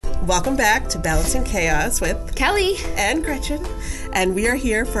Welcome back to Balancing Chaos with Kelly and Gretchen, and we are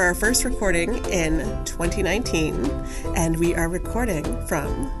here for our first recording in 2019, and we are recording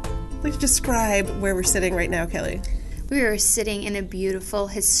from, let's describe where we're sitting right now, Kelly. We are sitting in a beautiful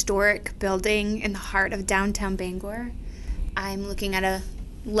historic building in the heart of downtown Bangor. I'm looking at a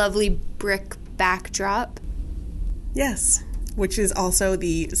lovely brick backdrop. Yes, which is also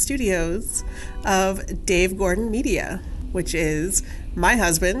the studios of Dave Gordon Media, which is my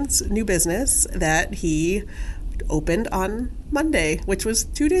husband's new business that he opened on Monday, which was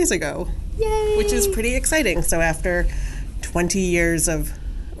 2 days ago. Yay! Which is pretty exciting. So after 20 years of,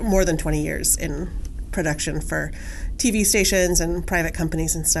 more than 20 years in production for TV stations and private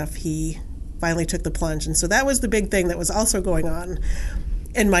companies and stuff, he finally took the plunge. And so that was the big thing that was also going on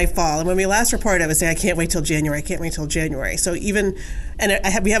in my fall. And when we last reported, I was saying, I can't wait till January. So even, and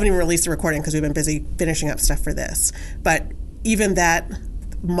we haven't even released the recording because we've been busy finishing up stuff for this. But even that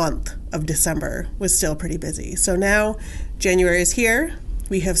month of December was still pretty busy. So now January is here.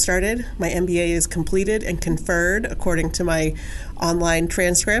 We have started. My MBA is completed and conferred according to my online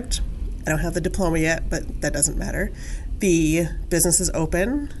transcript. I don't have the diploma yet, but that doesn't matter. The business is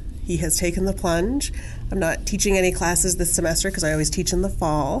open. He has taken the plunge. I'm not teaching any classes this semester because I always teach in the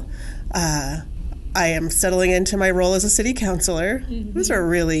fall. I am settling into my role as a city councilor. It was a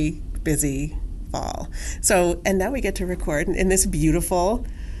really busy fall. So, and now we get to record in this beautiful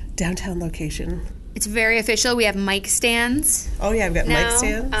downtown location. It's very official. We have mic stands. Oh yeah, I've got now. mic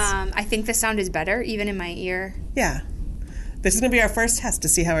stands. I think the sound is better, even in my ear. Yeah. This is going to be our first test to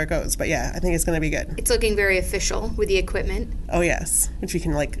see how it goes. But yeah, I think it's going to be good. It's looking very official with the equipment. Oh yes, which we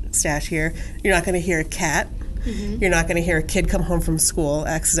can like stash here. You're not going to hear a cat. You're not going to hear a kid come home from school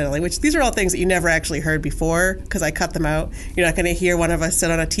accidentally, which these are all things that you never actually heard before because I cut them out. You're not going to hear one of us sit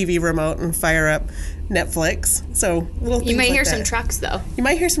on a TV remote and fire up Netflix. So little things You might like hear that. some trucks, though. You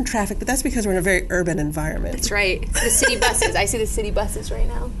might hear some traffic, but that's because we're in a very urban environment. That's right. It's the city buses. I see the city buses right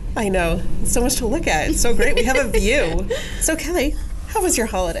now. I know. So much to look at. It's so great. We have a view. So Kelly, how was your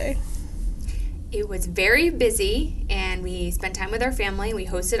holiday? It was very busy, and we spent time with our family. We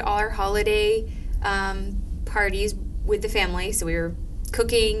hosted all our holiday parties with the family. So we were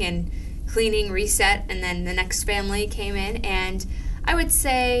cooking and cleaning, reset, and then the next family came in. And I would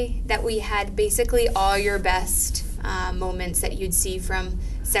say that we had basically all your best moments that you'd see from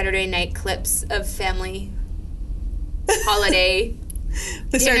Saturday night clips of family holiday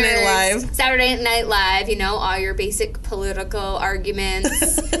The Saturday Night dinners, Live. Saturday Night Live, you know, all your basic political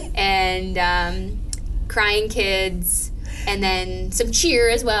arguments and crying kids, and then some cheer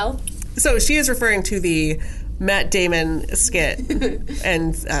as well. So she is referring to the Matt Damon skit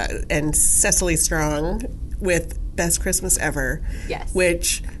and Cecily Strong with Best Christmas Ever. Yes.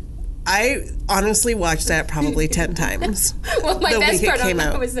 Which I honestly watched that probably 10 times. Well, my the best week it part on came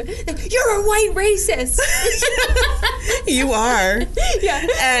that out. was, you're a white racist. You are. Yeah.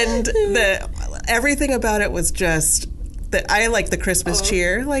 And everything about it was just that I like the Christmas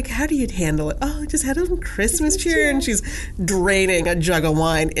cheer. Like, how do you handle it? Oh, I just had a Christmas cheer. And she's draining a jug of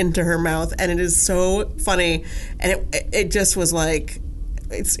wine into her mouth. And it is so funny. And it just was like,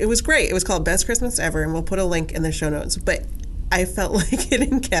 it was great. It was called Best Christmas Ever. And we'll put a link in the show notes. But I felt like it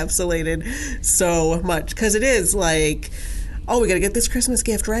encapsulated so much. Because it is like, oh, we got to get this Christmas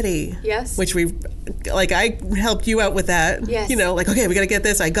gift ready. Yes. Which I helped you out with that. Yes. You know, like, okay, we got to get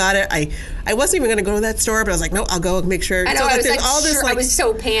this. I got it. I wasn't even going to go to that store, but I was like, no, I'll go and make sure. I know, so I was there's like, all this, sure, like, I was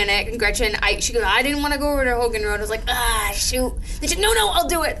so panicked. And Gretchen, she goes, I didn't want to go over to Hogan Road. I was like, shoot. They said, no, I'll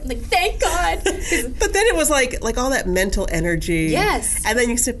do it. I'm like, thank God. But then it was like all that mental energy. Yes. And then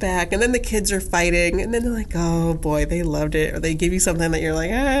you sit back, and then the kids are fighting, and then they're like, oh, boy, they loved it. Or they give you something that you're like,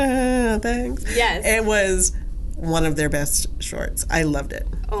 thanks. Yes. It was one of their best shorts. I loved it.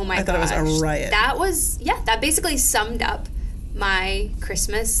 Oh my gosh. I thought it was a riot. That basically summed up my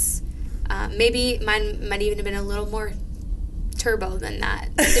Christmas. Maybe mine might even have been a little more turbo than that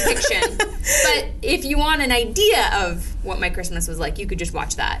depiction. But if you want an idea of what my Christmas was like, you could just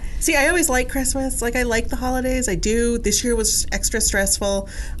watch that. See, I always like Christmas. Like, I like the holidays. I do. This year was extra stressful.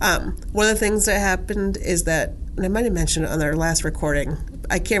 One of the things that happened is that, and I might have mentioned it on our last recording.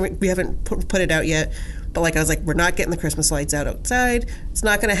 We haven't put it out yet. But like, I was like, we're not getting the Christmas lights out outside. It's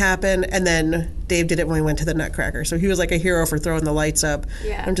not going to happen. And then Dave did it when we went to the Nutcracker. So he was like a hero for throwing the lights up.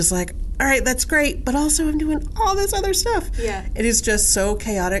 Yeah. I'm just like, all right, that's great. But also I'm doing all this other stuff. Yeah. It is just so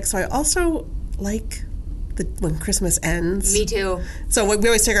chaotic. So I also like when Christmas ends. Me too. So we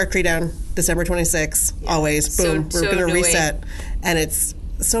always take our tree down December 26th. Yeah. Always. Boom. We're going to reset. And it's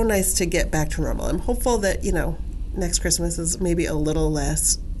so nice to get back to normal. I'm hopeful that, next Christmas is maybe a little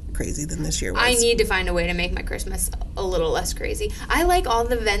less crazy than this year was. I need to find a way to make my Christmas a little less crazy. I like all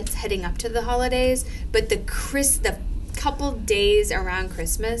the events heading up to the holidays, but the couple days around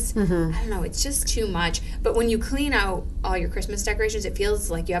Christmas, I don't know, it's just too much. But when you clean out all your Christmas decorations, it feels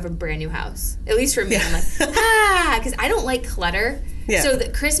like you have a brand new house. At least for me, I'm like, because I don't like clutter. Yeah. So the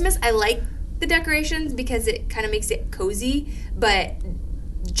Christmas, I like the decorations because it kind of makes it cozy, but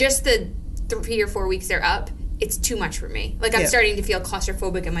just the 3 or 4 weeks they're up, it's too much for me. Like, I'm starting to feel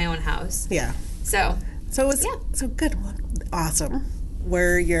claustrophobic in my own house. Yeah. So it was so good. Awesome.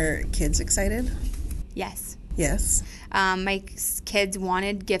 Were your kids excited? Yes. Yes. My kids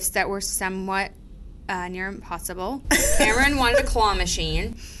wanted gifts that were somewhat near impossible. Cameron wanted a claw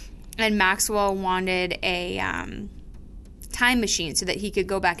machine, and Maxwell wanted a time machine so that he could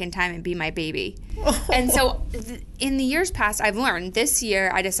go back in time and be my baby. And so in the years past, I've learned. This year,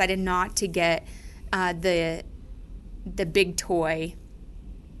 I decided not to get the big toy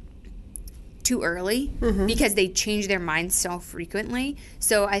too early because they change their minds so frequently.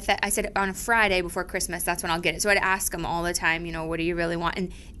 So I said on a Friday before Christmas, that's when I'll get it. So I'd ask them all the time, what do you really want?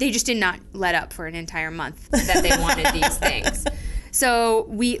 And they just did not let up for an entire month that they wanted these things. So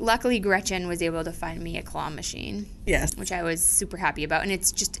luckily Gretchen was able to find me a claw machine. Yes. Which I was super happy about. And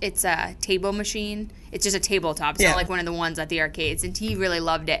it's a table machine. It's just a tabletop. It's not like one of the ones at the arcades. And he really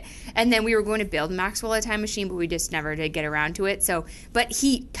loved it. And then we were going to build Maxwell a time machine, but we just never did get around to it. But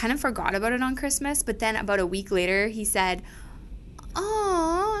he kind of forgot about it on Christmas. But then about a week later, he said,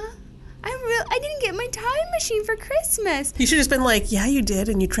 "Aw, I didn't get my time machine for Christmas." You should have just been like, "Yeah, you did,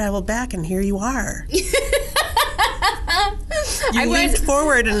 and you traveled back, and here you are." You leaped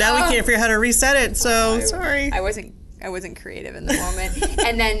forward, and now we can't figure out how to reset it. So sorry. I wasn't creative in the moment.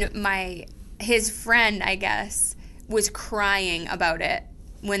 And then his friend, I guess, was crying about it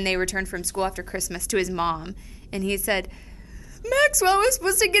when they returned from school after Christmas to his mom, and he said, "Maxwell was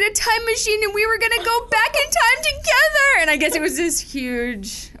supposed to get a time machine, and we were going to go back in time together." And I guess it was this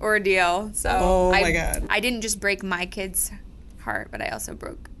huge ordeal. So my God. I didn't just break my kid's heart, but I also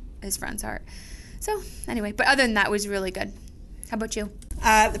broke his friend's heart. So anyway, but other than that, it was really good. How about you?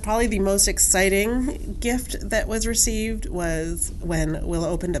 Probably the most exciting gift that was received was when Willa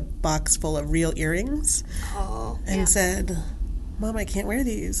opened a box full of real earrings and said, "Mom, I can't wear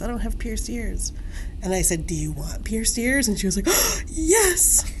these. I don't have pierced ears." And I said, "Do you want pierced ears?" And she was like, "Oh,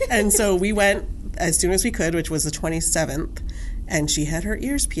 yes." And so we went as soon as we could, which was the 27th, and she had her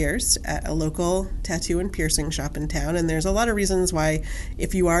ears pierced at a local tattoo and piercing shop in town. And there's a lot of reasons why,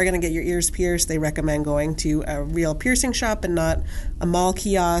 if you are going to get your ears pierced, they recommend going to a real piercing shop and not a mall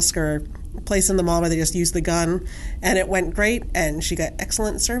kiosk or a place in the mall where they just use the gun. And it went great, and she got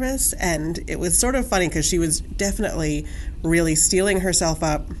excellent service. And it was sort of funny because she was definitely really steeling herself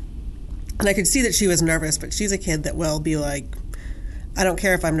up. And I could see that she was nervous, but she's a kid that will be like, "I don't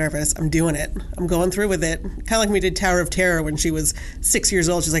care if I'm nervous. I'm doing it. I'm going through with it." Kind of like we did Tower of Terror when she was 6 years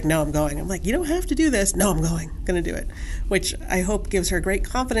old. She's like, "No, I'm going." I'm like, "You don't have to do this." "No, I'm going. I'm going to do it." Which I hope gives her great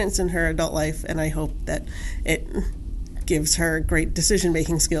confidence in her adult life, and I hope that it gives her great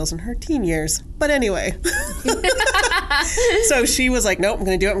decision-making skills in her teen years. But anyway. So she was like, "Nope, I'm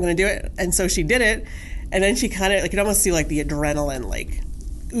going to do it. I'm going to do it." And so she did it. And then she kind of, you could almost see the adrenaline,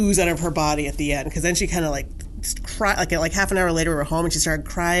 ooze out of her body at the end. Because then she kind of, cry, like half an hour later we were home and she started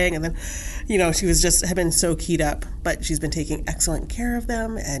crying, and then she was had been so keyed up, but she's been taking excellent care of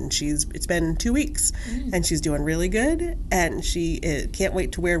them, and it's been 2 weeks and she's doing really good, and she can't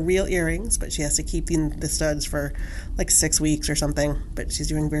wait to wear real earrings, but she has to keep the studs for 6 weeks or something, but she's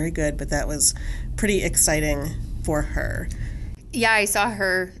doing very good. But that was pretty exciting for her. Yeah, I saw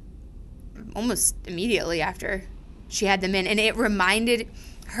her almost immediately after she had them in, and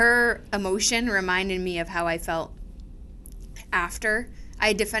her emotion reminded me of how I felt after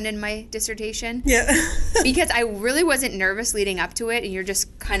I defended my dissertation. Yeah. Because I really wasn't nervous leading up to it, and you're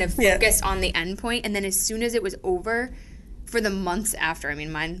just kind of focused on the end point. And then as soon as it was over, for the months after,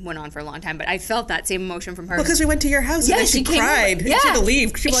 mine went on for a long time, but I felt that same emotion from her. Well, because we went to your house and then she cried. Yeah. She had to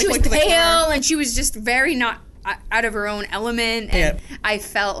leave. She was pale, and she was just very not out of her own element. And I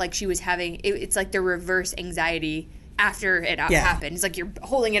felt like she was having, it's like the reverse anxiety after it happened. It's like you're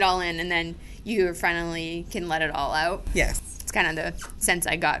holding it all in, and then you finally can let it all out. Yes. It's kind of the sense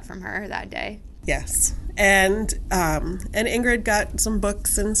I got from her that day. Yes. And Ingrid got some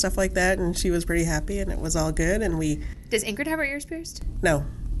books and stuff like that, and she was pretty happy, and it was all good. And Does Ingrid have her ears pierced? No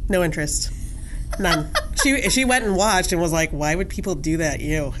interest. None. She went and watched and was like, "Why would people do that?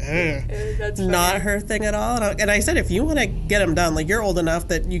 That's not her thing at all." And I said, if you want to get them done, you're old enough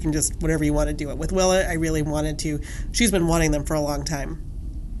that you can just whatever you want to do it. With Willa, I really wanted to. She's been wanting them for a long time,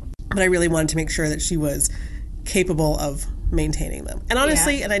 but I really wanted to make sure that she was capable of maintaining them. And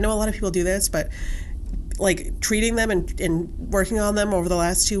honestly, and I know a lot of people do this, but like treating them and working on them over the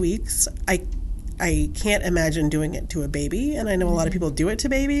last 2 weeks, I can't imagine doing it to a baby. And I know a lot of people do it to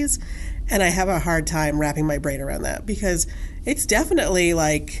babies, and I have a hard time wrapping my brain around that, because it's definitely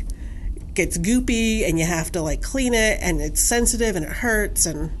like gets goopy and you have to like clean it, and it's sensitive and it hurts,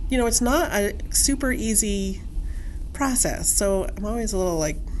 and you know, it's not a super easy process. So I'm always a little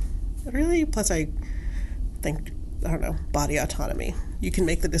like, really? Plus I think, I don't know, body autonomy. You can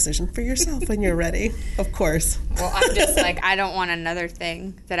make the decision for yourself when you're ready, of course. Well, I'm just like, I don't want another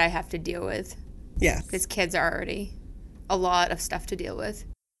thing that I have to deal with. Yeah. Because kids are already a lot of stuff to deal with.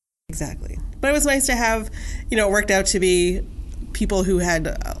 Exactly. But it was nice to have, you know, it worked out to be people who had,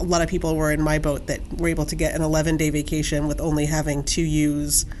 a lot of people were in my boat that were able to get an 11-day vacation with only having to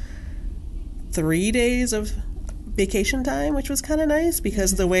use 3 days of vacation time, which was kind of nice,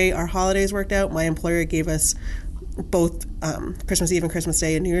 because the way our holidays worked out, my employer gave us both Christmas Eve and Christmas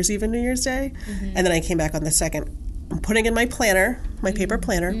Day and New Year's Eve and New Year's Day. And then I came back on the 2nd. I'm putting in my planner, my paper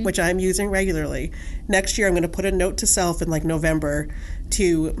planner, which I'm using regularly. Next year, I'm going to put a note to self in like November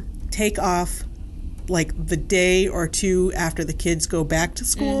to take off like the day or two after the kids go back to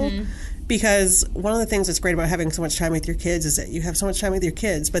school. Because one of the things that's great about having so much time with your kids is that you have so much time with your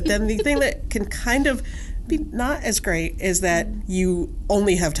kids. But then the thing that can kind of be not as great is that you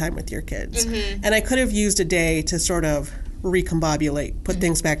only have time with your kids. And I could have used a day to sort of recombobulate, put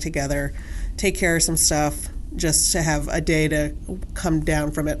things back together, take care of some stuff, just to have a day to come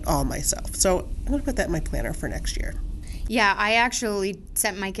down from it all myself. So I'm going to put that in my planner for next year. Yeah, I actually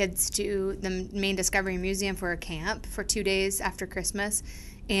sent my kids to the Maine Discovery Museum for a camp for 2 days after Christmas,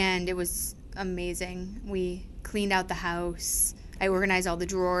 and it was amazing. We cleaned out the house. I organized all the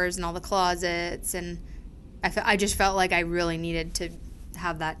drawers and all the closets, and I just felt like I really needed to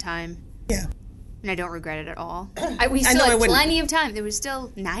have that time. Yeah. And I don't regret it at all. We still had plenty of time. There was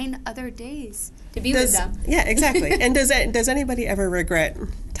still 9 other days to be with them. Yeah, exactly. And does anybody ever regret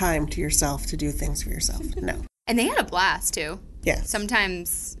time to yourself to do things for yourself? No. And they had a blast, too. Yeah.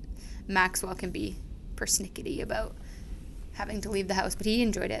 Sometimes Maxwell can be persnickety about having to leave the house, but he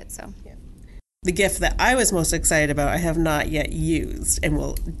enjoyed it, so. Yeah. The gift that I was most excited about, I have not yet used, and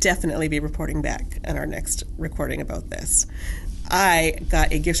will definitely be reporting back on our next recording about this. I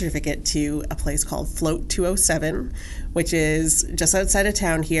got a gift certificate to a place called Float 207, which is just outside of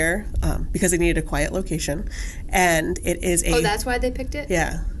town here, because they needed a quiet location. And it is a... Oh, that's why they picked it?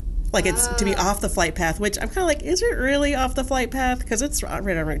 Yeah. Like, it's to be off the flight path, which I'm kind of like, is it really off the flight path? Because it's right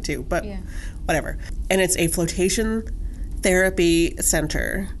on Route 2, but whatever. And it's a flotation therapy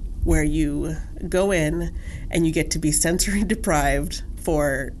center where you go in and you get to be sensory deprived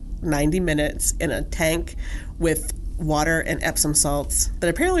for 90 minutes in a tank with water and Epsom salts that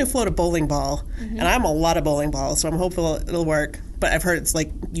apparently float a bowling ball. And I'm a lot of bowling balls, so I'm hopeful it'll work. But I've heard it's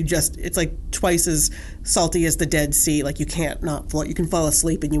like it's like twice as salty as the Dead Sea. Like, you can't not float. You can fall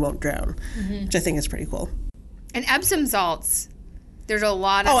asleep and you won't drown, which I think is pretty cool. And Epsom salts, there's a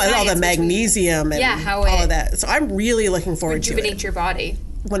lot of and all the magnesium and all of that. So I'm really looking forward to it. Rejuvenate your body.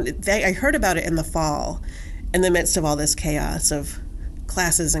 I heard about it in the fall, in the midst of all this chaos of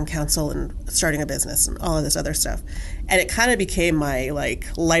classes and council and starting a business and all of this other stuff. And it kind of became my like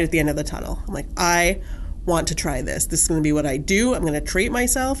light at the end of the tunnel. I'm like, I want to try this. This is going to be what I do. I'm going to treat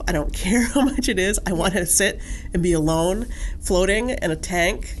myself. I don't care how much it is. I want to sit and be alone, floating in a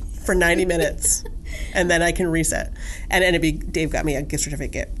tank for 90 minutes, and then I can reset. And Dave got me a gift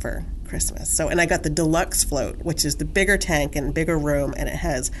certificate for Christmas. So, and I got the deluxe float, which is the bigger tank and bigger room, and it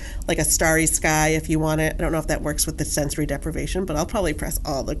has like a starry sky if you want it. I don't know if that works with the sensory deprivation, but I'll probably press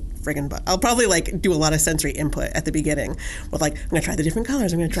all the friggin' buttons. I'll probably like do a lot of sensory input at the beginning with like, I'm going to try the different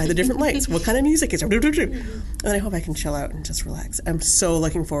colors, I'm going to try the different lights, what kind of music is there? And I hope I can chill out and just relax. I'm so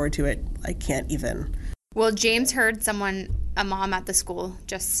looking forward to it. I can't even. Well, James heard a mom at the school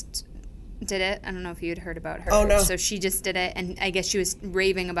just did it. I don't know if you had heard about her. Oh, no. So she just did it, and I guess she was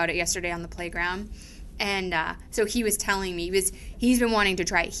raving about it yesterday on the playground. And so he was telling me, he's been wanting to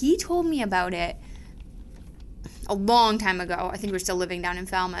try it. He told me about it a long time ago. I think we were still living down in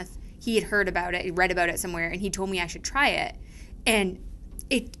Falmouth. He had heard about it, he read about it somewhere, and he told me I should try it. And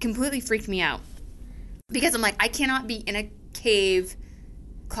it completely freaked me out. Because I'm like, I cannot be in a cave,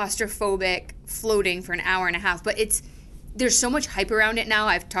 claustrophobic, floating for an hour and a half. But there's so much hype around it now.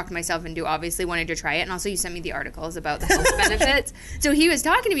 I've talked myself into obviously wanting to try it. And also you sent me the articles about the health benefits. So he was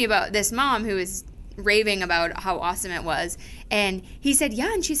talking to me about this mom who was raving about how awesome it was. And he said,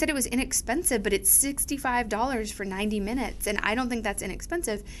 yeah, and she said it was inexpensive, but it's $65 for 90 minutes. And I don't think that's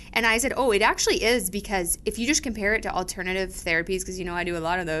inexpensive. And I said, oh, it actually is, because if you just compare it to alternative therapies, because I do a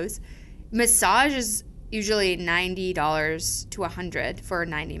lot of those, massage is usually $90 to $100 for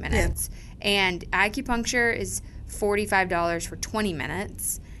 90 minutes. Yeah. And acupuncture is $45 for 20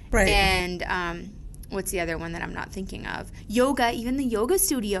 minutes. Right. And what's the other one that I'm not thinking of? Yoga, even the yoga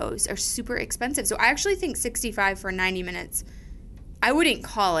studios are super expensive. So I actually think $65 for 90 minutes, I wouldn't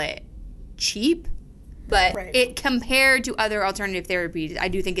call it cheap, but it compared to other alternative therapies, I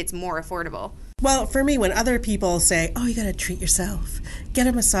do think it's more affordable. Well, for me, when other people say, oh, you got to treat yourself, get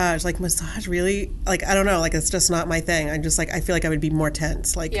a massage, like, massage really, like, I don't know, like, it's just not my thing. I'm just, like, I feel like I would be more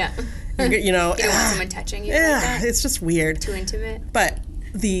tense. Like, yeah. You know. You don't want someone touching you. Yeah, like that? It's just weird. Too intimate. But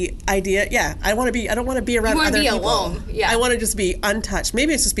the idea, I don't want to be around other people. Alone. Yeah. I want to just be untouched.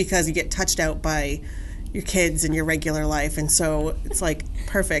 Maybe it's just because you get touched out by your kids in your regular life, and so it's like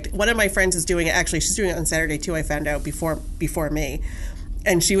perfect. One of my friends is doing it. Actually, she's doing it on Saturday too. I found out before me,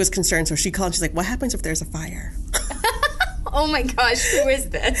 and she was concerned, so she called. And she's like, "What happens if there's a fire?" Oh my gosh, who is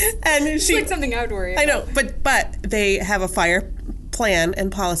this? And it's like something I would worry about. I know, but they have a fire plan and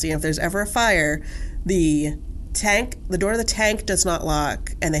policy. And if there's ever a fire, the door of the tank does not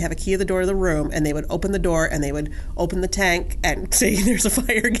lock, and they have a key to the door of the room, and they would open the door and they would open the tank and say, "There's a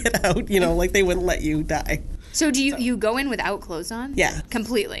fire, get out," like they wouldn't let you die. So do you go in without clothes on? Yeah.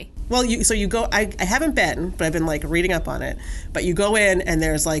 Completely. Well, you go, I haven't been, but I've been like reading up on it, but you go in and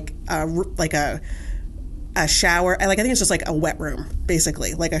there's like a shower, I think it's just like a wet room,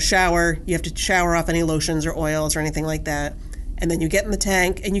 basically. Like a shower, you have to shower off any lotions or oils or anything like that. And then you get in the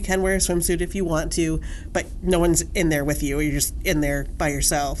tank, and you can wear a swimsuit if you want to, but no one's in there with you. You're just in there by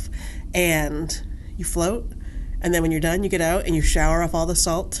yourself. And you float, and then when you're done, you get out and you shower off all the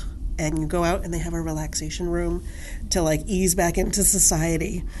salt, and you go out, and they have a relaxation room to like ease back into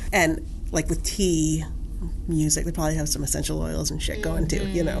society. And like with tea, music, they probably have some essential oils and shit going too,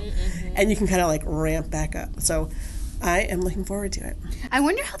 Mm-hmm. And you can kind of like ramp back up. So I am looking forward to it. I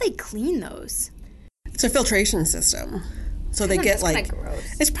wonder how they clean those. It's a filtration system. So they get like,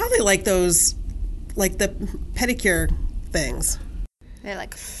 it's probably like those, like the pedicure things. They're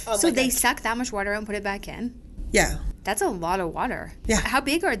like, so they suck that much water out and put it back in? Yeah. That's a lot of water. Yeah. How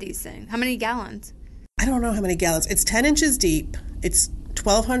big are these things? How many gallons? I don't know how many gallons. It's 10 inches deep. It's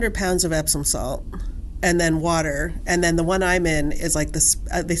 1,200 pounds of Epsom salt, and then water. And then the one I'm in is like this,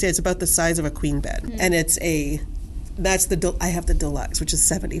 they say it's about the size of a queen bed. Mm-hmm. And it's I have the deluxe, which is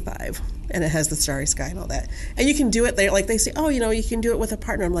 75, and it has the starry sky and all that. And you can do it there. Like they say, you can do it with a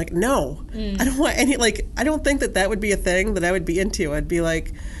partner. I'm like, no, I don't want any, I don't think that would be a thing that I would be into. I'd be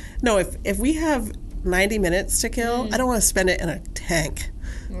like, no, if we have 90 minutes to kill, I don't want to spend it in a tank.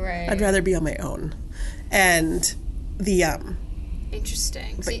 Right. I'd rather be on my own. And the,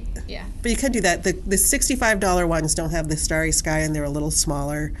 interesting. But you can do that. The $65 ones don't have the starry sky, and they're a little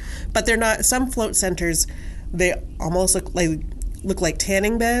smaller. But they're not, some float centers, they almost look like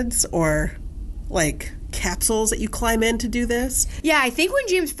tanning beds or like capsules that you climb in to do this. Yeah, I think when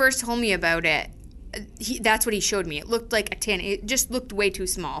James first told me about it, that's what he showed me. It looked like a tan. It just looked way too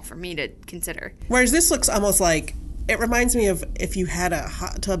small for me to consider. Whereas this looks almost like, it reminds me of if you had a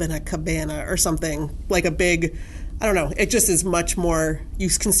hot tub in a cabana or something, like a big, I don't know, it just is much more, you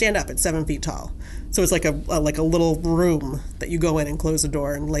can stand up at 7 feet tall. So it's like a little room that you go in and close the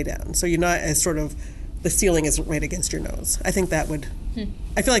door and lay down. So you're not as sort of, the ceiling isn't right against your nose. I think that would,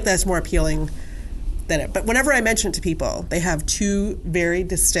 I feel like that's more appealing than it. But whenever I mention it to people, they have two very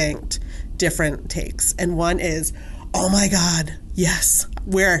distinct, different takes. And one is, oh my God, yes.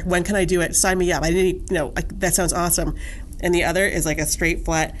 When can I do it? Sign me up. I didn't, that sounds awesome. And the other is like a straight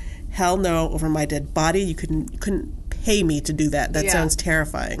flat, hell no, over my dead body. You couldn't pay me to do that. That sounds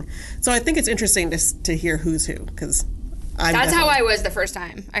terrifying. So I think it's interesting to hear who's who, because that's how I was the first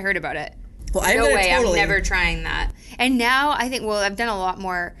time I heard about it. Well, I'm never trying that. And now I think, I've done a lot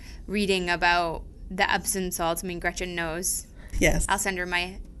more reading about the Epsom salts. I mean, Gretchen knows. Yes. I'll send her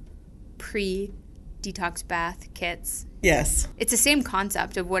my pre-detox bath kits. Yes. It's the same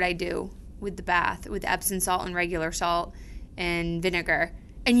concept of what I do with the bath, with Epsom salt and regular salt and vinegar.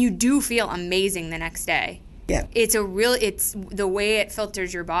 And you do feel amazing the next day. Yeah. It's the way it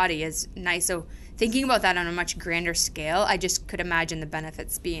filters your body is nice. So thinking about that on a much grander scale, I just could imagine the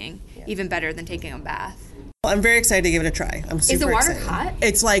benefits being even better than taking a bath. Well, I'm very excited to give it a try. I'm super excited. Is the water hot?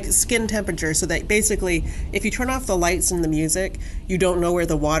 It's like skin temperature, so that basically, if you turn off the lights and the music, you don't know where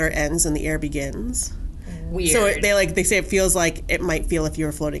the water ends and the air begins. Weird. So they say it feels like it might feel if you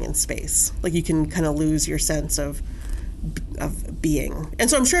were floating in space. Like you can kind of lose your sense of being. And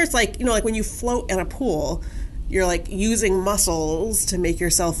so I'm sure it's like, like when you float in a pool, you're like using muscles to make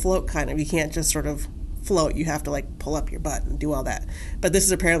yourself float kind of. You can't just sort of float. You have to like pull up your butt and do all that. But this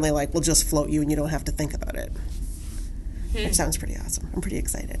is apparently like, we'll just float you and you don't have to think about it. It sounds pretty awesome. I'm pretty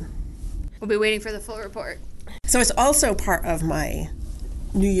excited. We'll be waiting for the full report. So it's also part of my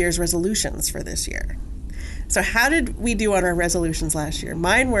New Year's resolutions for this year. So how did we do on our resolutions last year?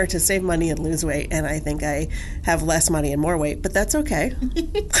 Mine were to save money and lose weight, and I think I have less money and more weight, but that's okay.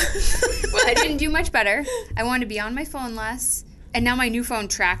 Well, I didn't do much better. I wanted to be on my phone less, and now my new phone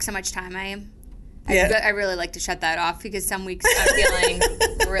tracks how much time I am. I really like to shut that off because some weeks I'm feeling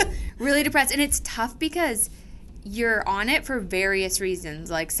really depressed. And it's tough because you're on it for various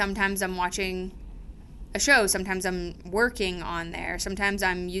reasons. Like sometimes I'm watching a show, sometimes I'm working on there, sometimes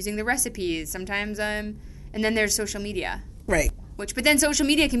I'm using the recipes, and then there's social media. Right. But then social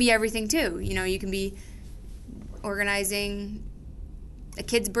media can be everything too. You know, you can be organizing a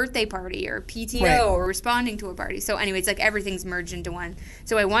kid's birthday party or PTO right. or responding to a party. So anyway, it's like everything's merged into one.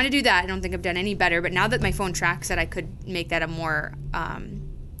 So I want to do that. I don't think I've done any better. But now that my phone tracks it, I could make that a more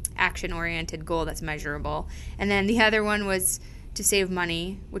action-oriented goal that's measurable. And then the other one was to save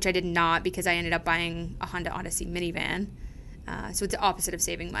money, which I did not because I ended up buying a Honda Odyssey minivan. So it's the opposite of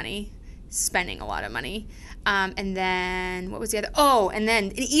saving money. Spending a lot of money. And then, what was the other? Oh, and then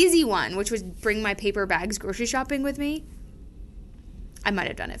an easy one, which was bring my paper bags grocery shopping with me. I might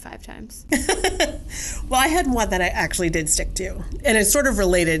have done it 5 times. Well, I had one that I actually did stick to. And it's sort of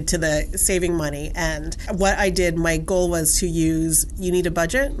related to the saving money. And what I did, my goal was to use You Need a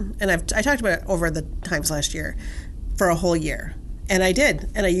Budget. And I talked about it over the times last year for a whole year. And I did.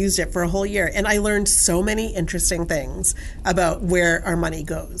 And I used it for a whole year. And I learned so many interesting things about where our money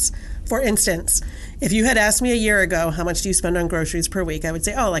goes. For instance, if you had asked me a year ago, how much do you spend on groceries per week? I would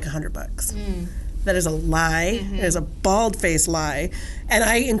say, like $100. That is a lie. Mm-hmm. It is a bald-faced lie. And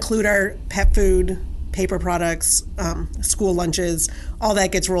I include our pet food, paper products, school lunches. All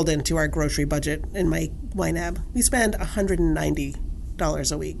that gets rolled into our grocery budget in my YNAB. We spend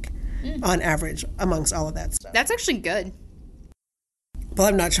 $190 a week on average amongst all of that stuff. That's actually good. Well,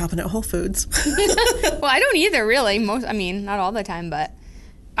 I'm not shopping at Whole Foods. Well, I don't either, really. Not all the time, but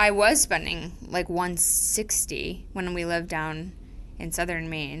I was spending like $160 when we lived down in southern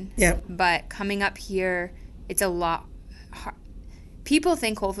Maine. Yeah. But coming up here, it's a lot hard. People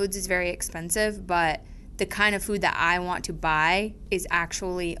think Whole Foods is very expensive, but the kind of food that I want to buy is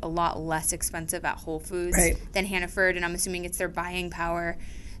actually a lot less expensive at Whole Foods than Hannaford, and I'm assuming it's their buying power.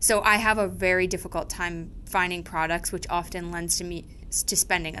 So I have a very difficult time finding products, which often lends to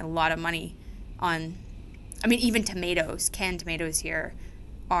spending a lot of money on, even tomatoes, canned tomatoes here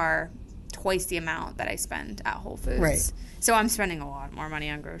are twice the amount that I spend at Whole Foods. Right. So I'm spending a lot more money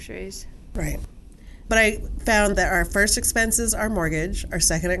on groceries. Right. But I found that our first expense is our mortgage, our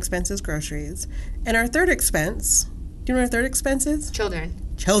second expense is groceries, and our third expense, do you know what our third expense is? Children.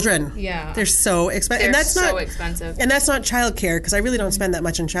 Yeah. They're so expensive. And that's so expensive. And that's not childcare, because I really don't spend that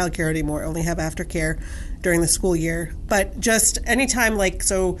much on childcare anymore. I only have aftercare during the school year. But just anytime,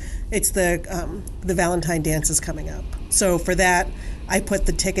 so it's the Valentine dance is coming up. So for that, I put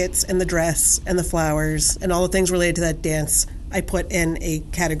the tickets and the dress and the flowers and all the things related to that dance, I put in a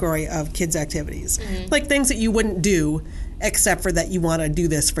category of kids' activities. Mm-hmm. Like things that you wouldn't do except for that you want to do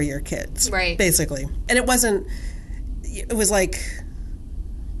this for your kids. Right. Basically. And it was like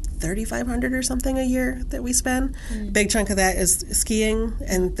 $3,500 or something a year that we spend. Mm-hmm. Big chunk of that is skiing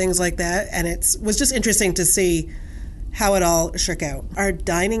and things like that. And it was just interesting to see how it all shook out. Our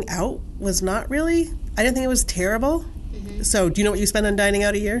dining out was not really, I didn't think it was terrible. Mm-hmm. So do you know what you spend on dining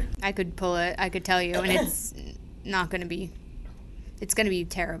out a year? I could pull it. I could tell you. And it's not going to be, it's going to be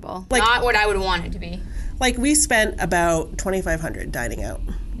terrible. Not what I would want it to be. Like we spent about $2,500 dining out.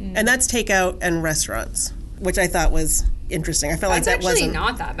 Mm. And that's takeout and restaurants, which I thought was interesting. I felt like that wasn't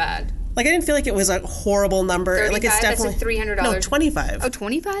not that bad. Like I didn't feel like it was a horrible number. 35, like it's definitely that's $300. No, 25. Oh,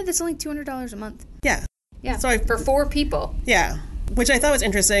 25? That's only $200 a month. Yeah. Yeah. So for 4 people. Yeah. Which I thought was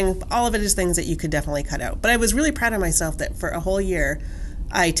interesting. All of it is things that you could definitely cut out. But I was really proud of myself that for a whole year,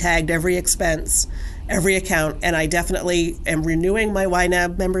 I tagged every expense, every account, and I definitely am renewing my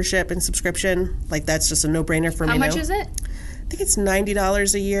YNAB membership and subscription. Like that's just a no-brainer for me now. How much is it? I think it's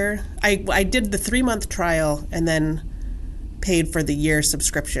 $90 a year. I did the 3-month trial and then paid for the year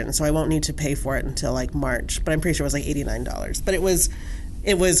subscription, so I won't need to pay for it until like March. But I'm pretty sure it was like $89. But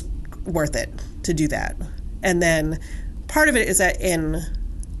it was worth it to do that. And then part of it is that in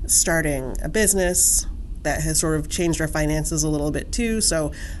starting a business that has sort of changed our finances a little bit too,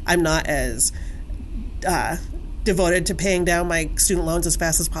 so I'm not as devoted to paying down my student loans as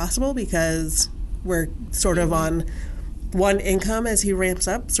fast as possible because we're sort of on one income as he ramps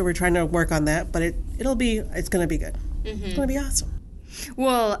up, so we're trying to work on that, but it's going to be good. Mm-hmm. It's going to be awesome.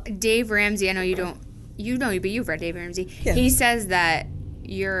 Well, Dave Ramsey, I know you don't, but you've read Dave Ramsey. Yeah. He says that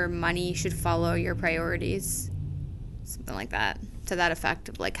your money should follow your priorities, something like that. to that effect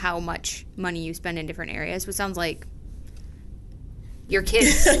of like how much money you spend in different areas, which sounds like your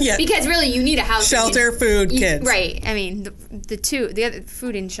kids. Yeah. Because really you need a house. Shelter, food, kids. Right. I mean, the other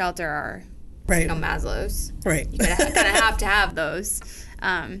food and shelter are right. Maslow's. Right. You gotta have to have those.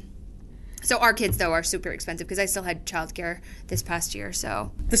 So our kids, though, are super expensive because I still had childcare this past year.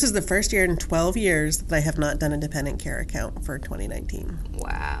 So this is the first year in 12 years that I have not done a dependent care account for 2019.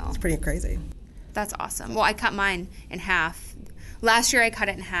 Wow. It's pretty crazy. That's awesome. Well, I cut mine in half. Last year I cut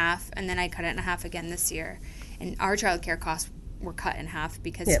it in half, and then I cut it in half again this year. And our childcare costs were cut in half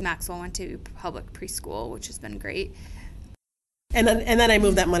because Maxwell went to public preschool, which has been great. And then I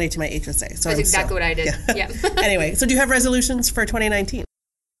moved that money to my HSA. So that's exactly what I did. Yeah. Anyway, so do you have resolutions for 2019?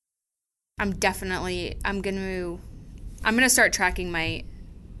 I'm gonna start tracking my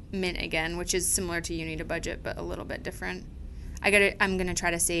Mint again, which is similar to You Need a Budget, but a little bit different. I'm gonna try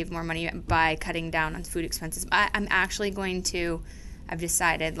to save more money by cutting down on food expenses. I'm actually going to, I've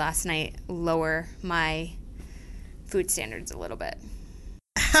decided last night, lower my food standards a little bit.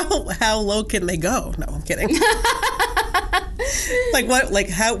 How low can they go? No, I'm kidding.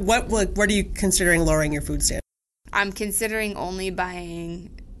 What are you considering lowering your food standards? I'm considering only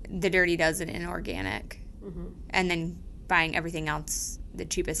buying the Dirty Dozen in organic, and then buying everything else the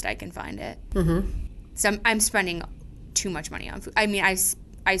cheapest I can find it. So I'm spending too much money on food. I mean, I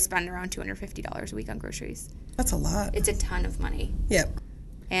spend around $250 a week on groceries. That's a lot. It's a ton of money. Yep.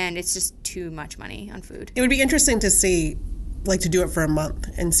 And it's just too much money on food. It would be interesting to see, to do it for a month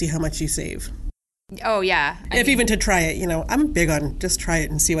and see how much you save. Oh, yeah. Even to try it, I'm big on just try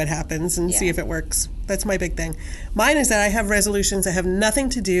it and see what happens and see if it works. That's my big thing. Mine is that I have resolutions that have nothing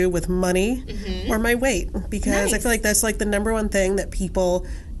to do with money or my weight, because I feel like that's the number one thing that people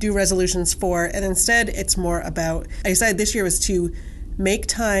do resolutions for. And instead, it's more about, I decided this year was to make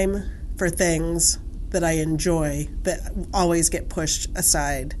time for things that I enjoy that always get pushed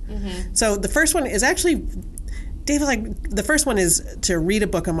aside. So the first one is actually... Dave was like, the first one is to read a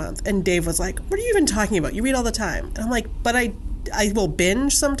book a month. And Dave was like, what are you even talking about? You read all the time. And I'm like, but I will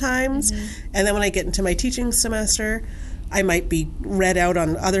binge sometimes. And then when I get into my teaching semester, I might be read out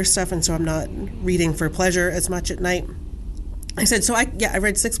on other stuff. And so I'm not reading for pleasure as much at night. I said, I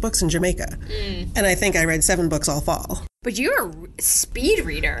read 6 books in Jamaica. And I think I read 7 books all fall. But you're a speed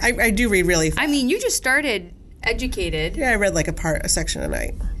reader. I do read really fast. I mean, you just started Educated. Yeah, I read a section a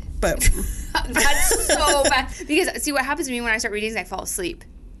night. But... That's so bad. Because, see, what happens to me when I start reading is I fall asleep.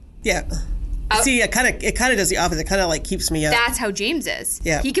 Yeah. See, it kind of does the opposite. It kind of keeps me up. That's how James is.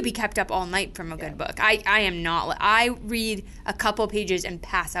 Yeah. He could be kept up all night from a good book. I am not. I read a couple pages and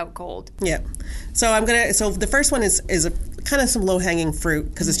pass out cold. Yeah. So the first one is kind of some low-hanging fruit,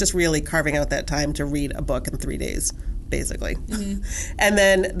 because it's just really carving out that time to read a book in 3 days, basically. And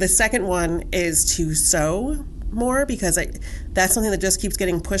then the second one is to sew more, because that's something that just keeps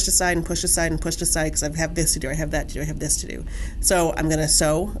getting pushed aside and pushed aside and pushed aside, because I have this to do, I have that to do, I have this to do. So I'm going to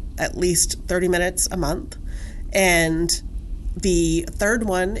sew at least 30 minutes a month. And the third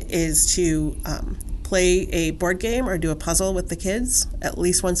one is to play a board game or do a puzzle with the kids at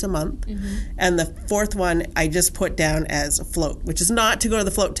least once a month. And the fourth one I just put down as a float, which is not to go to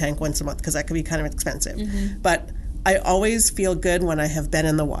the float tank once a month, because that could be kind of expensive. But I always feel good when I have been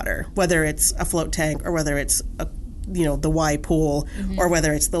in the water, whether it's a float tank or whether it's the Y pool or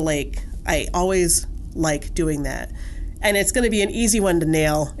whether it's the lake. I always like doing that. And it's going to be an easy one to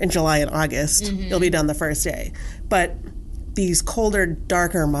nail in July and August. It'll be done the first day. But these colder,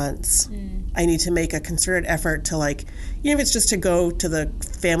 darker months, I need to make a concerted effort to even if it's just to go to the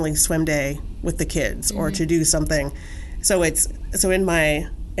family swim day with the kids or to do something. So in my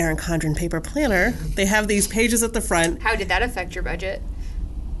Erin Condren paper planner, they have these pages at the front. How did that affect your budget?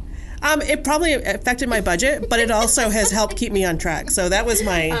 It probably affected my budget, but it also has helped keep me on track. So that was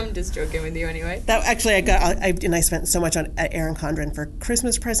my... I'm just joking with you anyway. That actually I spent so much at Erin Condren for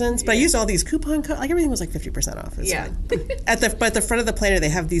Christmas presents, but I used all these coupon codes. Everything was 50% off. But the front of the planner, they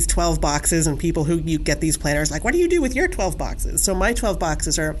have these 12 boxes, and people who you get these planners what do you do with your 12 boxes? So my 12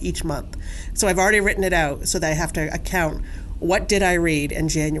 boxes are each month. So I've already written it out so that I have to account, what did I read in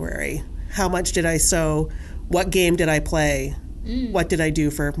January? How much did I sew? What game did I play? What did I do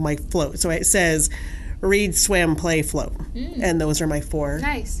for my float? So it says read, swim, play, float. And those are my 4.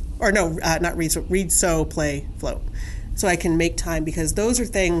 Nice. Or no, not read, sew, play, float. So I can make time, because those are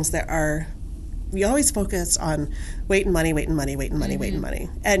things that we always focus on weight and money, weight and money, weight and money, weight and money.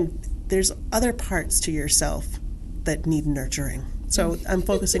 And there's other parts to yourself that need nurturing. So I'm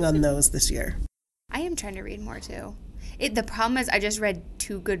focusing on those this year. I am trying to read more too. The problem is I just read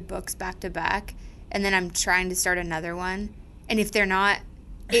 2 good books back to back, and then I'm trying to start another one. And if they're not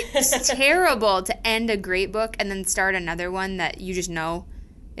It's terrible to end a great book and then start another one that you just know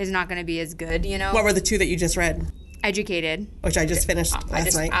is not going to be as good, you know? What were the two that you just read? Educated. Which I just finished last night. I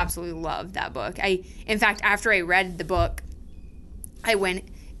just absolutely loved that book. In fact, after I read the book, I went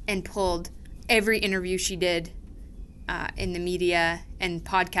and pulled every interview she did in the media and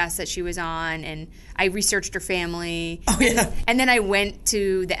podcasts that she was on, and I researched her family. Oh, yeah. And then I went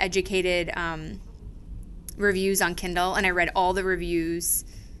to the Educated reviews on Kindle, and I read all the reviews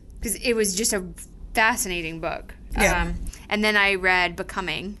because it was just a fascinating book. Yeah. And then I read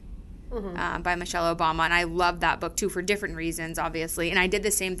Becoming by Michelle Obama, and I loved that book too for different reasons, obviously. And I did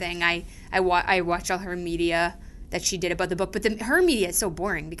the same thing. I watched all her media that she did about the book, but her media is so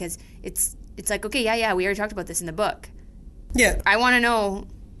boring because it's like, okay, yeah, we already talked about this in the book. Yeah. I want to know,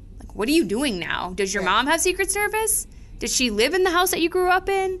 like, what are you doing now? Does your mom have Secret Service? Did she live in the house that you grew up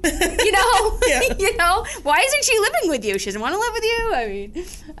in? You know? Yeah. You know? Why isn't she living with you? She doesn't want to live with you? I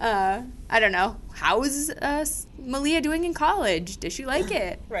mean, I don't know. How is Malia doing in college? Does she like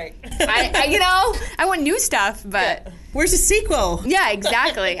it? Right. I want new stuff, but... Yeah. Where's the sequel? Yeah,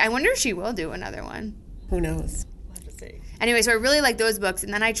 exactly. I wonder if she will do another one. Who knows? We'll have to see. Anyway, so I really like those books,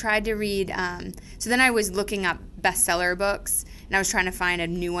 and then I tried to read... so then I was looking up bestseller books, and I was trying to find a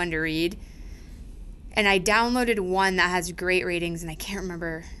new one to read. And I downloaded one that has great ratings, and I can't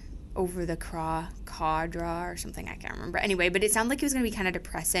remember, Over the Quadra or something. I can't remember. Anyway, but it sounded like it was going to be kind of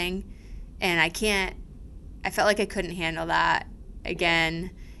depressing, and I felt like I couldn't handle that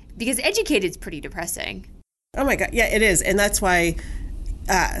again, because Educated's pretty depressing. Oh my God. Yeah, it is. And that's why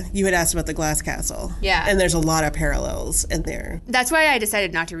you had asked about The Glass Castle. Yeah. And there's a lot of parallels in there. That's why I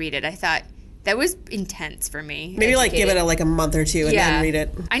decided not to read it. I thought that was intense for me. Maybe like give it a month or two and then read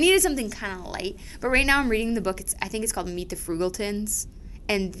it. I needed something kind of light. But right now I'm reading the book. I think it's called Meet the Frugaltons.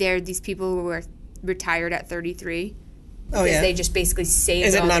 And they're these people who are retired at 33. Oh, yeah. They just basically saved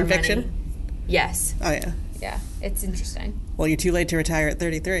Is it all their nonfiction? money. Yes. Oh, yeah. Yeah, it's interesting. Well, you're too late to retire at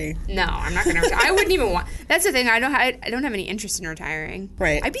 33. No, I'm not going to retire. I wouldn't even want... That's the thing. I don't have any interest in retiring.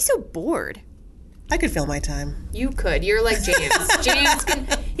 Right. I'd be so bored. I could fill my time. You could. You're like James.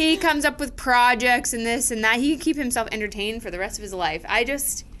 He comes up with projects and this and that. He can keep himself entertained for the rest of his life. I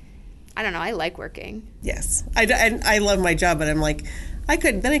don't know. I like working. Yes. I love my job, but I'm like, I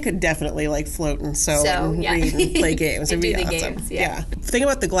could definitely like float and sew and read and play games. And It'd be do the awesome. games, yeah. The thing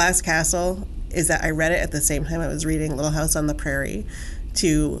about The Glass Castle is that I read it at the same time I was reading Little House on the Prairie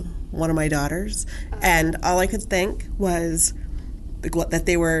to one of my daughters, and all I could think was that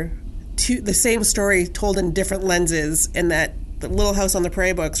they were the same story told in different lenses, and that the Little House on the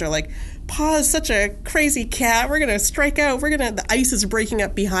Prairie books are like, Pa is such a crazy cat, we're gonna strike out, the ice is breaking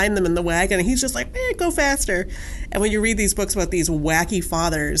up behind them in the wagon, and he's just like, go faster. And when you read these books about these wacky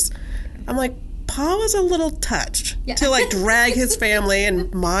fathers, I'm like, Pa was a little touched to like drag his family,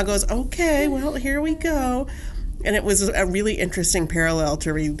 and Ma goes, okay, well, here we go. And it was a really interesting parallel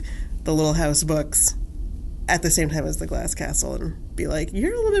to read the Little House books at the same time as The Glass Castle and be like,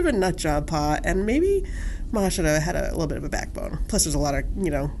 you're a little bit of a nut job, Pa, and maybe Ma should have had a little bit of a backbone. Plus there's a lot of,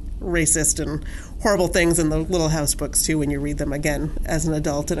 racist and horrible things in the Little House books too when you read them again as an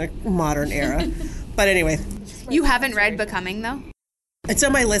adult in a modern era. But anyway. You haven't read Becoming, though? It's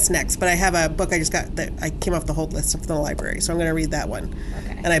on my list next, but I have a book I just got that I came off the whole list from the library, so I'm going to read that one.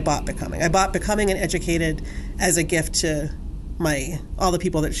 Okay. And I bought Becoming. I bought Becoming and Educated as a gift to all the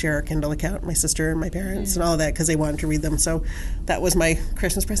people that share our Kindle account, my sister and my parents and all of that, because they wanted to read them. So that was my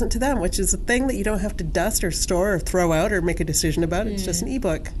Christmas present to them, which is a thing that you don't have to dust or store or throw out or make a decision about. It's just an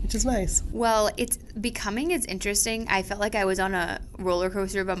ebook, which is nice. Well, Becoming is interesting. I felt like I was on a roller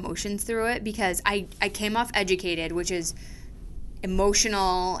coaster of emotions through it because I came off Educated, which is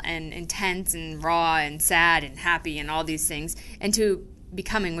emotional and intense and raw and sad and happy and all these things, and to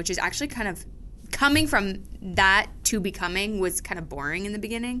Becoming, which is actually kind of coming from that to Becoming was kind of boring in the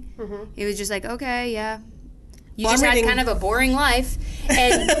beginning. Mm-hmm. It was just like, okay, yeah. You just had kind of a boring life.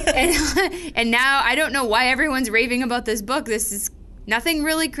 And now I don't know why everyone's raving about this book. This is nothing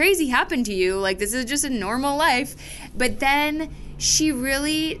really crazy happened to you. Like, this is just a normal life. But then she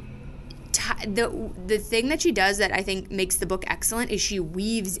really... The thing that she does that I think makes the book excellent is she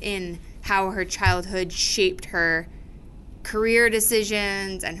weaves in how her childhood shaped her career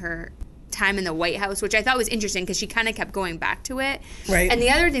decisions and her time in the White House, which I thought was interesting because she kind of kept going back to it. Right. And the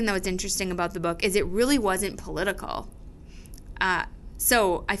other thing that was interesting about the book is it really wasn't political.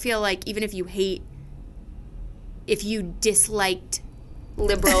 So I feel like even if you disliked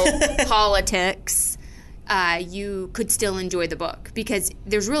liberal politics, you could still enjoy the book because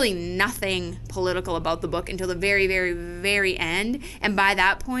there's really nothing political about the book until the very, very, very end. And by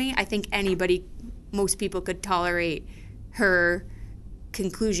that point, I think most people could tolerate her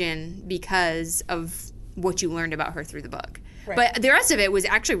conclusion because of what you learned about her through the book. Right. But the rest of it was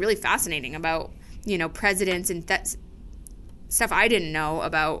actually really fascinating about, presidents and stuff I didn't know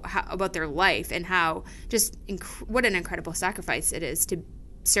about their life, and how just what an incredible sacrifice it is to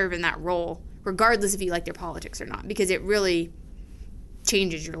serve in that role, regardless if you like their politics or not, because it really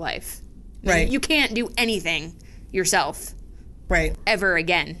changes your life. Right. You can't do anything yourself. Right. Ever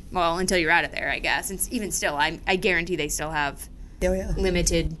again. Well, until you're out of there, I guess. And even still, I guarantee they still have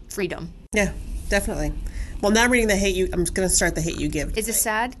limited freedom. Yeah, definitely. Well, now I'm reading I'm going to start The Hate U Give. Is it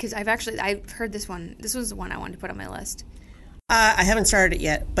sad? Because I've heard this one. This was the one I wanted to put on my list. I haven't started it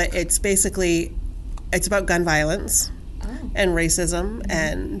yet, but it's about gun violence and racism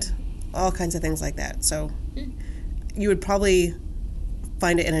and all kinds of things like that. So you would probably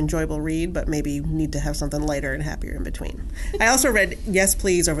find it an enjoyable read, but maybe need to have something lighter and happier in between. I also read Yes,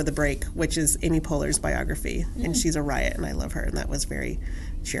 Please over the break, which is Amy Poehler's biography, and she's a riot, and I love her, and that was very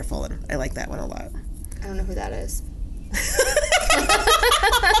cheerful, and I like that one a lot. I don't know who that is.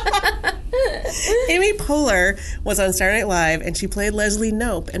 Amy Poehler was on Saturday Night Live, and she played Leslie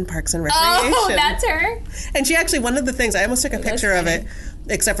Knope in Parks and Recreation. Oh, that's her? And she actually, one of the things, I almost took a picture of it,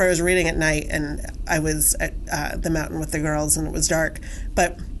 except for I was reading at night, and I was at the mountain with the girls, and it was dark.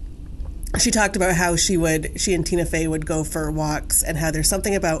 But she talked about how she and Tina Fey would go for walks, and how there's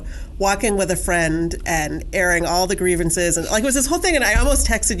something about walking with a friend and airing all the grievances, and it was this whole thing. And I almost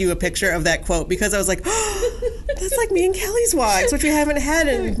texted you a picture of that quote, because I was like, oh, that's like me and Kelly's walks, which we haven't had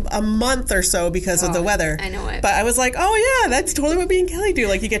in a month or so because of the weather. I know it. But I was like, oh yeah, that's totally what me and Kelly do.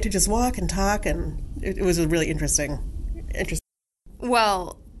 Like, you get to just walk and talk, and it was a really interesting.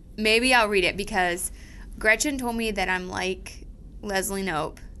 Well, maybe I'll read it, because Gretchen told me that I'm like Leslie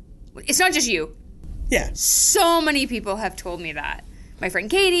Knope. It's not just you. Yeah. So many people have told me that. My friend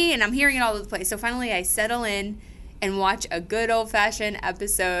Katie, and I'm hearing it all over the place. So finally I settle in and watch a good old-fashioned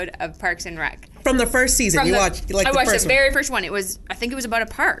episode of Parks and Rec. From the first season. I watched the very first one. I think it was about a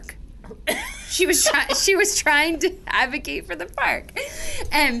park. She was trying to advocate for the park.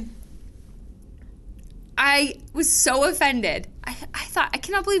 And I was so offended. I thought, I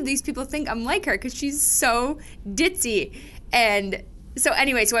cannot believe these people think I'm like her, because she's so ditzy. And so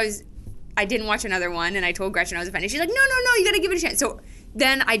anyway, I didn't watch another one, and I told Gretchen I was offended. She's like, no, you got to give it a chance. So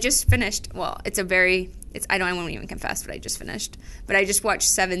then I just finished. Well, I won't even confess what I just finished, but I just watched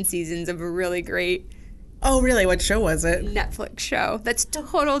 7 seasons of a really great. Oh, really? What show was it? Netflix show. That's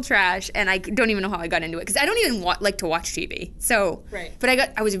total trash, and I don't even know how I got into it, because I don't even like to watch TV. So, right.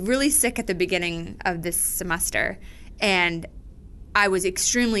 But I was really sick at the beginning of this semester, and I was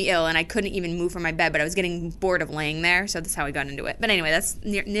extremely ill, and I couldn't even move from my bed, but I was getting bored of laying there, so that's how I got into it. But anyway, that's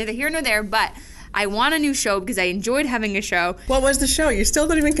neither here nor there, but I want a new show because I enjoyed having a show. What was the show? You're still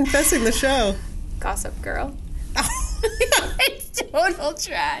not even confessing the show. Gossip Girl. It's total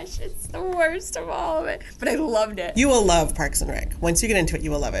trash. It's the worst of all of it, but I loved it. You will love Parks and Rec. Once you get into it,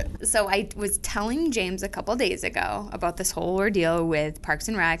 you will love it. So I was telling James a couple days ago about this whole ordeal with Parks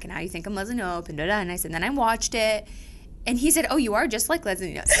and Rec and how you think I'm Leslie Knope and da-da, and I said, then I watched it. And he said, oh, you are just like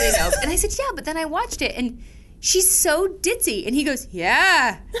Leslie Knope. And I said, yeah, but then I watched it, and she's so ditzy. And he goes,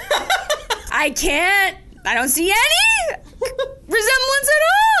 yeah, I don't see any resemblance at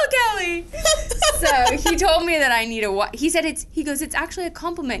all, Kelly. So he told me that I need to watch. He said, it's actually a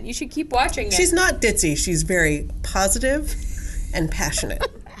compliment. You should keep watching it. She's not ditzy. She's very positive and passionate.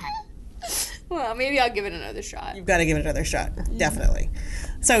 Well, maybe I'll give it another shot. You've got to give it another shot, definitely.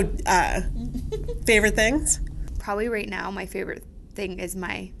 So, favorite things? Probably right now, my favorite thing is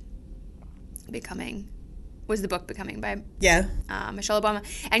the book Becoming by Michelle Obama.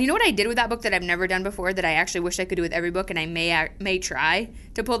 And you know what I did with that book that I've never done before, that I actually wish I could do with every book, and I may try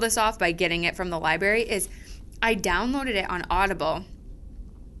to pull this off by getting it from the library, is I downloaded it on Audible,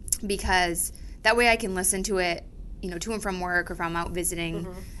 because that way I can listen to it, to and from work, or if I'm out visiting,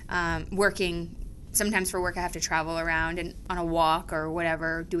 working. Sometimes for work I have to travel around and on a walk or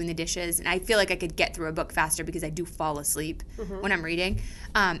whatever, doing the dishes. And I feel like I could get through a book faster because I do fall asleep when I'm reading.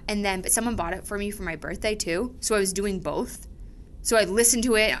 But someone bought it for me for my birthday too. So I was doing both. So I'd listen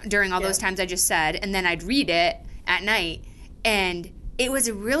to it during all those times I just said, and then I'd read it at night. And it was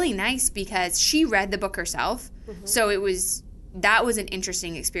really nice because she read the book herself. So that was an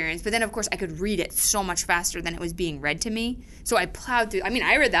interesting experience. But then, of course, I could read it so much faster than it was being read to me. So I plowed through. I mean,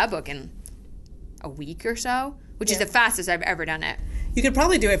 I read that book in a week or so, which is the fastest I've ever done it. You could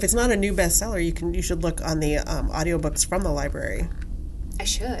probably do it. If it's not a new bestseller, you should look on the audiobooks from the library. I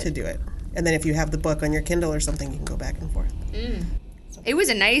should. To do it. And then if you have the book on your Kindle or something, you can go back and forth. So. It was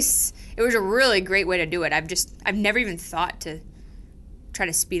a really great way to do it. I've never even thought to try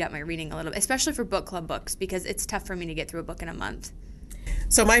to speed up my reading a little bit, especially for book club books, because it's tough for me to get through a book in a month.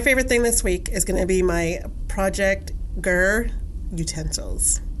 So my favorite thing this week is going to be my Project Gur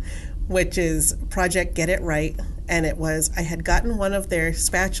utensils, which is Project Get It Right. And I had gotten one of their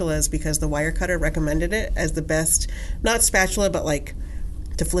spatulas because the wire cutter recommended it as the best, not spatula, but like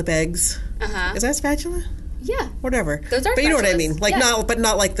to flip eggs. Uh-huh. Is that spatula? Yeah. Whatever. Those are But you know what I mean. Like, yeah.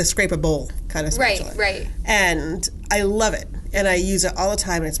 not like the scrape a bowl kind of spatula. Right. And I love it. And I use it all the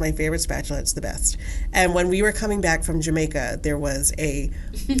time, and it's my favorite spatula. It's the best. And when we were coming back from Jamaica, there was a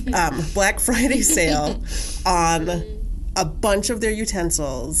Black Friday sale on a bunch of their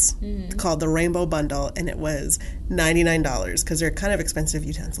utensils called the Rainbow Bundle, and it was $99 because they're kind of expensive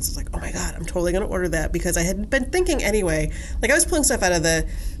utensils. I was like, oh my God, I'm totally going to order that because I had been thinking anyway. Like, I was pulling stuff out of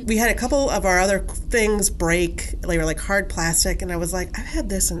we had a couple of our other things break. They were like hard plastic, and I was like, I've had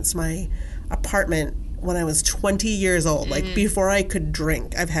this since my apartment when I was 20 years old, like before I could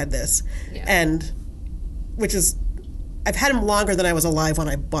drink. I've had this. Yeah. And I've had them longer than I was alive when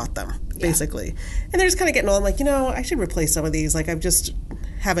I bought them, basically. And they're just kind of getting old. I'm like, I should replace some of these. Like, I've just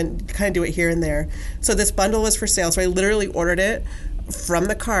haven't kind of do it here and there. So this bundle was for sale. So I literally ordered it from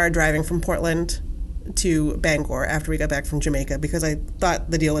the car driving from Portland to Bangor after we got back from Jamaica because I thought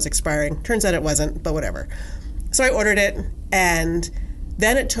the deal was expiring. Turns out it wasn't, but whatever. So I ordered it, and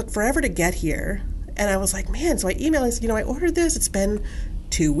then it took forever to get here. And I was like, man, so I emailed and said, I ordered this. It's been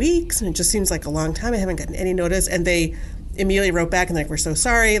 2 weeks, and it just seems like a long time. I haven't gotten any notice. And they immediately wrote back and they're like, we're so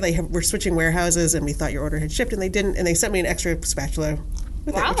sorry. We're switching warehouses, and we thought your order had shipped, and they didn't. And they sent me an extra spatula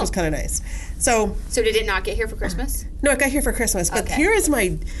with it, which was kind of nice. So did it not get here for Christmas? No, it got here for Christmas. But here is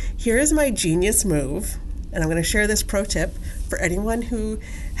my genius move, and I'm going to share this pro tip for anyone who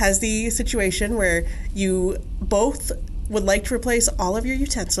has the situation where you both would like to replace all of your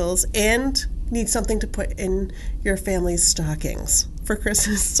utensils and need something to put in your family's stockings for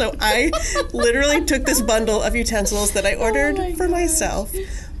Christmas. So I literally took this bundle of utensils that I ordered for myself,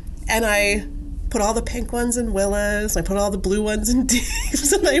 and I put all the pink ones in Willa's, I put all the blue ones in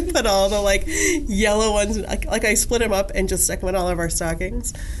Dave's, and I put all the yellow ones, I split them up and just stuck them in all of our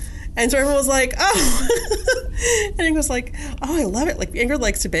stockings. And so everyone was like, oh. And Ingrid was like, oh, I love it. Like, Ingrid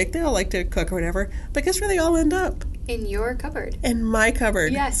likes to bake. They all like to cook or whatever. But guess where they all end up? In your cupboard. In my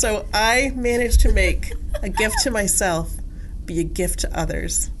cupboard. Yes. So I managed to make a gift to myself be a gift to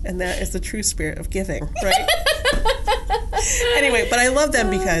others. And that is the true spirit of giving, right? Anyway, but I love them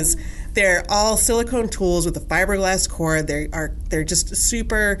because they're all silicone tools with a fiberglass core. They're just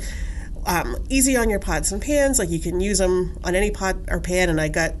super easy on your pots and pans. Like, you can use them on any pot or pan.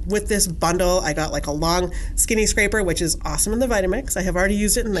 And with this bundle, I got a long skinny scraper, which is awesome in the Vitamix. I have already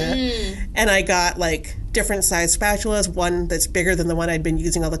used it in that. And I got different size spatulas, one that's bigger than the one I'd been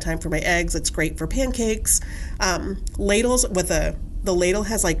using all the time for my eggs. It's great for pancakes. Ladles the ladle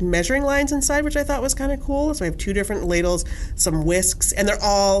has measuring lines inside, which I thought was kind of cool. So I have 2 different ladles, some whisks, and they're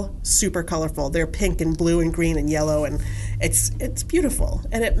all super colorful. They're pink and blue and green and yellow, and it's beautiful,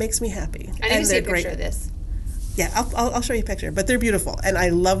 and it makes me happy. I need to see a picture of this. Yeah, I'll show you a picture, but they're beautiful, and I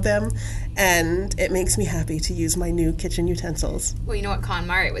love them, and it makes me happy to use my new kitchen utensils. Well, you know what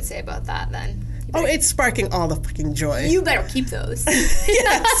Conmari would say about that, then? Oh, it's sparking all the fucking joy. You better keep those.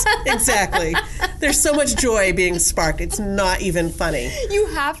 Yes, exactly. There's so much joy being sparked. It's not even funny. You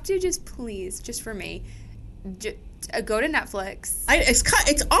have to just for me, go to Netflix.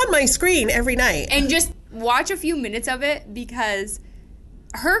 It's on my screen every night. And just watch a few minutes of it, because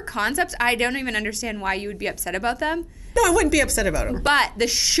her concepts, I don't even understand why you would be upset about them. No, I wouldn't be upset about them. But the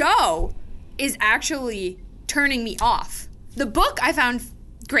show is actually turning me off. The book I found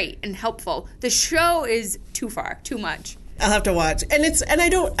great and helpful. The show is too much. I'll have to watch. And I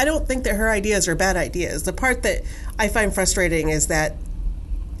don't think that her ideas are bad ideas. The part that I find frustrating is that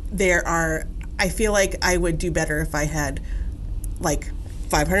I feel like I would do better if I had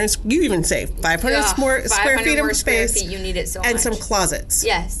 500, you even say 500 more square feet of space. You need it so and much. Some closets.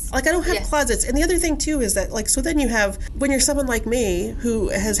 Yes. I don't have closets. And the other thing too is that so then you have, when you're someone like me who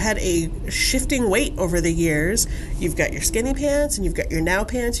has had a shifting weight over the years, you've got your skinny pants and you've got your now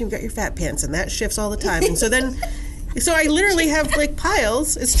pants and you've got your fat pants, and that shifts all the time. And so then so I literally have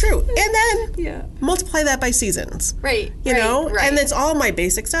piles. It's true. And then multiply that by seasons. Right. You know? Right. And it's all my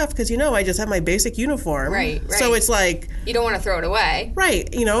basic stuff because, I just have my basic uniform. Right. So it's you don't want to throw it away. Right.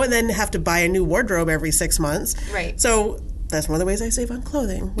 And then have to buy a new wardrobe every 6 months. Right. So that's one of the ways I save on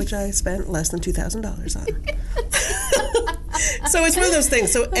clothing, which I spent less than $2,000 on. So it's one of those things.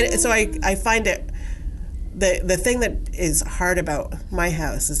 So I find it, the thing that is hard about my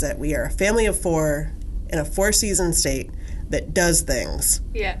house is that we are a family of 4 in a 4-season state that does things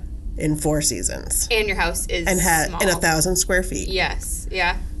in 4 seasons. And your house is small. In 1,000 square feet. Yes.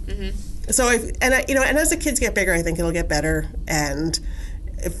 Yeah. Mm-hmm. So and as the kids get bigger, I think it'll get better, and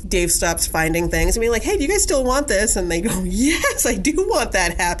if Dave stops finding things and be like, hey, do you guys still want this? And they go, yes, I do want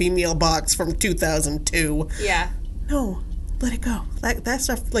that Happy Meal box from 2002. Yeah. No, let it go. That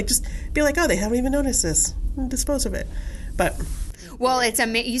stuff, like, just be like, oh, they haven't even noticed this. And dispose of it. But... Well,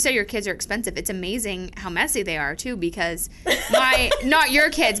 you say your kids are expensive. It's amazing how messy they are, too, because not your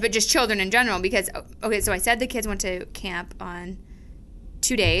kids, but just children in general. Because, okay, so I said the kids went to camp on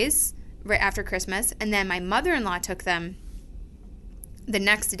 2 days right after Christmas, and then my mother-in-law took them the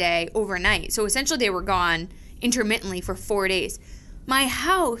next day overnight. So essentially they were gone intermittently for 4 days. My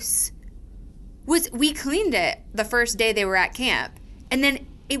house we cleaned it the first day they were at camp, and then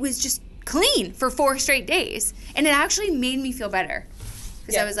it was just clean for 4 straight days, and it actually made me feel better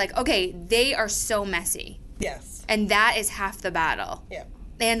because I was like, okay, they are so messy. Yes. And that is half the battle. Yeah.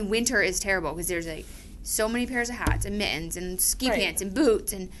 And winter is terrible because there's like so many pairs of hats and mittens and ski pants and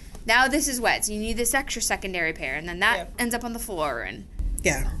boots, and now this is wet, so you need this extra secondary pair, and then that ends up on the floor. And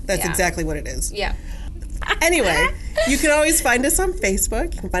that's exactly what it is. Yeah. Anyway, you can always find us on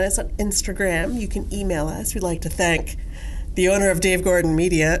Facebook. You can find us on Instagram. You can email us. We'd like to thank the owner of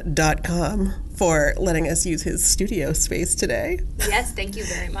DaveGordonMedia.com for letting us use his studio space today. Yes, thank you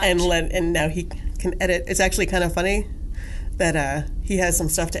very much. And now he can edit. It's actually kind of funny that he has some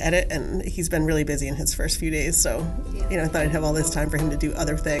stuff to edit, and he's been really busy in his first few days. So, I thought I'd have all this time for him to do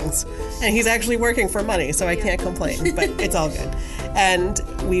other things. And he's actually working for money, so I can't complain. But it's all good. And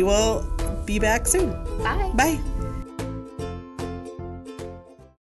we will be back soon. Bye. Bye.